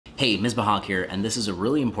Hey, Ms. Bahak here, and this is a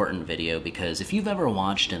really important video because if you've ever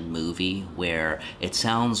watched a movie where it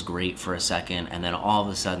sounds great for a second and then all of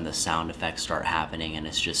a sudden the sound effects start happening and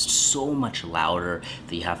it's just so much louder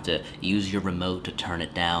that you have to use your remote to turn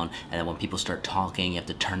it down, and then when people start talking you have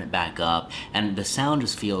to turn it back up, and the sound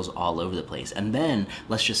just feels all over the place. And then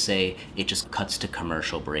let's just say it just cuts to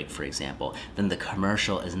commercial break, for example. Then the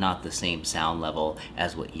commercial is not the same sound level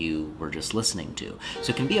as what you were just listening to.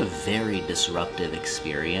 So it can be a very disruptive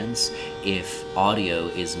experience if audio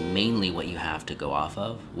is mainly what you have to go off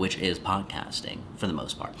of, which is podcasting for the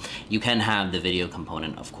most part. You can have the video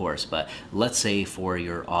component, of course, but let's say for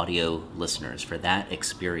your audio listeners, for that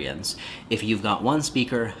experience, if you've got one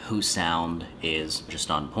speaker whose sound is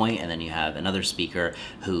just on point, and then you have another speaker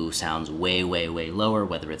who sounds way, way, way lower,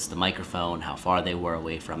 whether it's the microphone, how far they were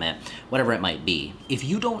away from it, whatever it might be. If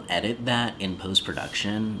you don't edit that in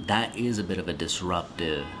post-production, that is a bit of a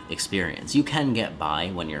disruptive experience. You can get by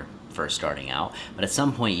when you're first starting out, but at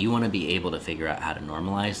some point you want to be able to figure out how to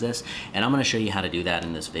normalize this, and I'm going to show you how to do that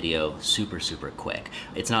in this video super quick.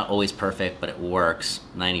 It's not always perfect, but it works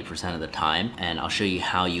 90% of the time, and I'll show you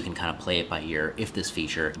how you can kind of play it by ear if this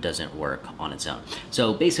feature doesn't work on its own.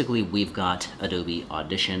 So basically we've got Adobe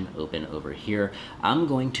Audition open over here. I'm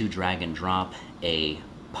going to drag and drop a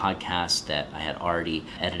podcast that I had already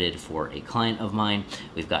edited for a client of mine.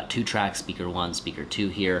 We've got two tracks, speaker 1, speaker 2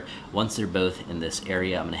 here. Once they're both in this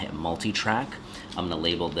area, I'm gonna hit multi-track. I'm gonna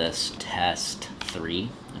label this test 3,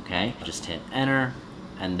 okay? Just hit enter,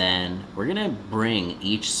 and then we're gonna bring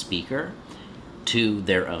each speaker to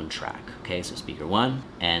their own track. Okay, so speaker 1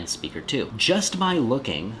 and speaker 2. Just by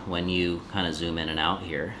looking, when you kind of zoom in and out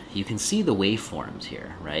here, you can see the waveforms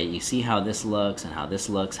here, right? You see how this looks and how this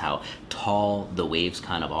looks, how tall the waves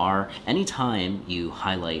kind of are. Anytime you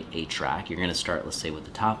highlight a track, you're gonna start, let's say, with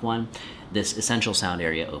the top one. This essential sound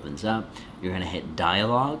area opens up. You're gonna hit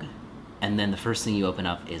dialogue, and then the first thing you open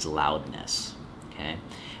up is loudness, okay?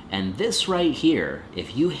 And this right here,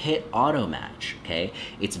 if you hit auto match, okay,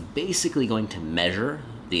 it's basically going to measure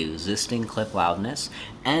the existing clip loudness,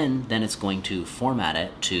 and then it's going to format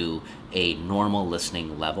it to a normal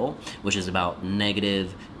listening level, which is about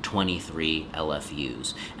 -23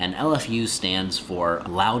 LFUs. And LFU stands for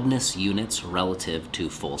loudness units relative to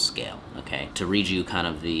full scale, okay? To read you kind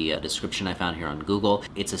of the description I found here on Google,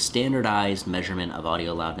 it's a standardized measurement of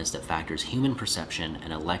audio loudness that factors human perception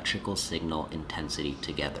and electrical signal intensity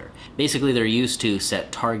together. Basically, they're used to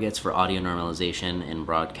set targets for audio normalization in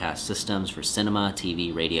broadcast systems for cinema,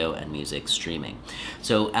 TV, radio, and music streaming.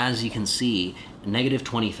 So as you can see,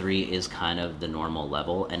 -23 is kind of the normal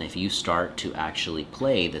level, and if you start to actually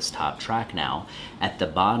play this top track now, at the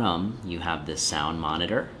bottom you have this sound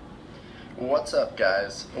monitor. What's up,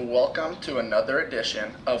 guys? Welcome to another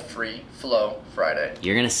edition of Free Flow Friday.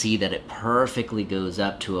 You're gonna see that it perfectly goes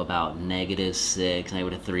up to about -6,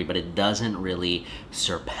 -3, but it doesn't really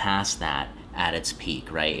surpass that at its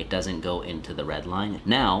peak, right? It doesn't go into the red line.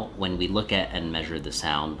 Now, when we look at and measure the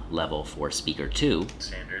sound level for speaker 2,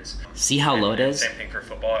 standards. See how low it is? Same thing for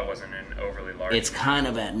football. It wasn't an overly large. It's kind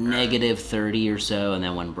of at -30 or so, and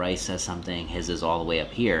then when Bryce says something, his is all the way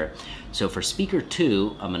up here. So for speaker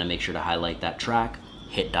 2, I'm gonna make sure to highlight that track,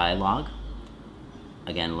 hit dialogue,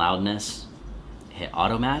 again loudness, hit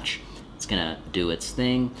auto match. It's gonna do its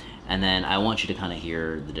thing. And then I want you to kind of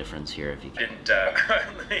hear the difference here if you can.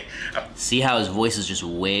 See how his voice is just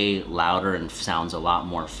way louder and sounds a lot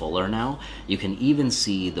more fuller now? You can even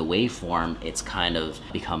see the waveform, it's kind of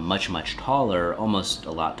become much taller, almost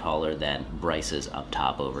a lot taller than Bryce's up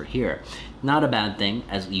top over here. Not a bad thing,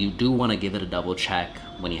 as you do want to give it a double check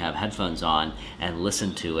when you have headphones on and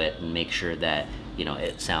listen to it and make sure that, you know,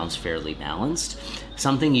 it sounds fairly balanced.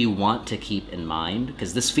 Something you want to keep in mind,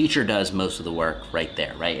 because this feature does most of the work right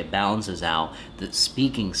there, right? It balances out the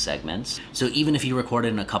speaking segments. So even if you record it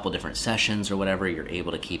in a couple different sessions or whatever, you're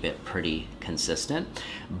able to keep it pretty consistent.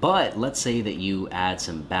 But let's say that you add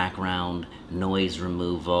some background noise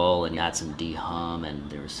removal and you add some de-hum and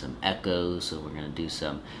there's some echoes, so we're gonna do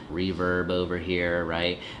some reverb over here,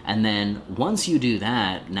 right? And then once you do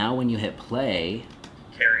that, now when you hit play,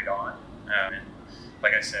 carried on.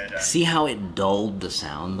 Like I said, see how it dulled the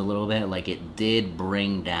sound a little bit? Like it did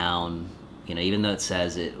bring down, you know, even though it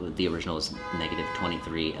says the original is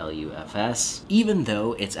 -23 LUFS, even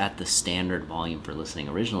though it's at the standard volume for listening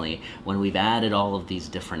originally, when we've added all of these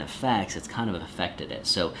different effects, it's kind of affected it.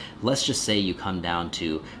 So let's just say you come down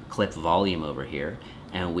to clip volume over here,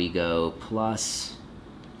 and we go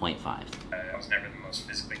 +0.5. I was never the most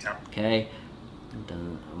physically talented. Okay.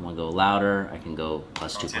 I want to go louder, I can go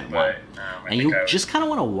 +2.1. And you just kind of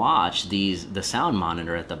want to watch the sound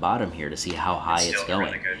monitor at the bottom here to see how high it's going.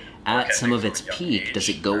 Really good. at some of from its a young peak, does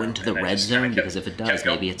age, it go into the and then red just kinda zone? kept- Because if it kept does,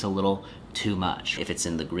 going. maybe it's a little too much. If it's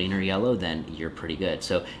in the green or yellow, then you're pretty good.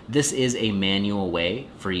 So this is a manual way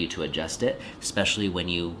for you to adjust it, especially when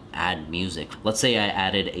you add music. Let's say I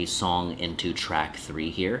added a song into track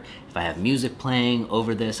 3 here. If I have music playing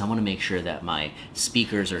over this, I want to make sure that my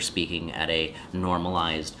speakers are speaking at a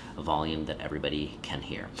normalized volume that everybody can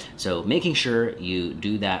hear. So making sure you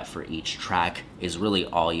do that for each track is really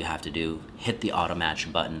all you have to do. Hit the auto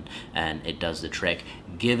match button and it does the trick.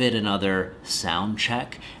 Give it another sound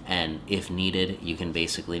check, and if needed, you can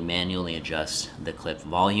basically manually adjust the clip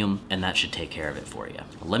volume, and that should take care of it for you.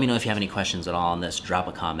 Let me know if you have any questions at all on this. Drop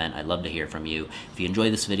a comment. I'd love to hear from you. If you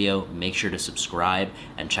enjoyed this video, make sure to subscribe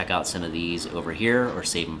and check out some of these over here or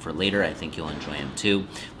save them for later. I think you'll enjoy them too.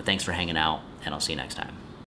 But thanks for hanging out, and I'll see you next time.